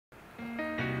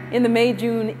In the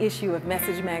May-June issue of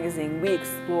Message magazine, we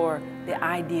explore the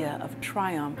idea of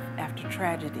triumph after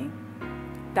tragedy.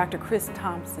 Dr. Chris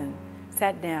Thompson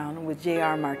sat down with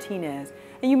J.R. Martinez,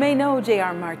 and you may know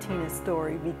J.R. Martinez's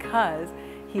story because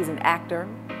he's an actor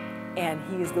and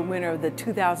he is the winner of the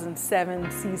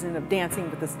 2007 season of Dancing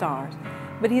with the Stars.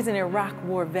 But he's an Iraq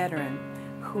War veteran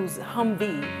whose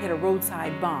Humvee hit a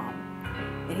roadside bomb.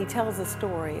 And he tells a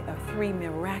story of 3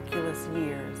 miraculous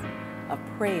years of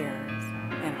prayers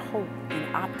and hope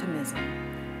and optimism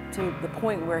to the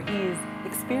point where he's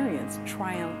experienced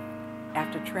triumph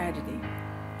after tragedy.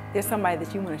 There's somebody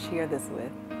that you want to share this with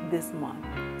this month.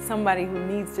 Somebody who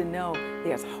needs to know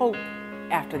there's hope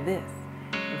after this.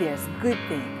 There's good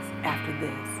things after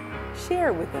this. Share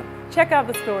it with them. Check out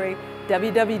the story,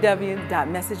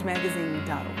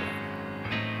 www.messagemagazine.org.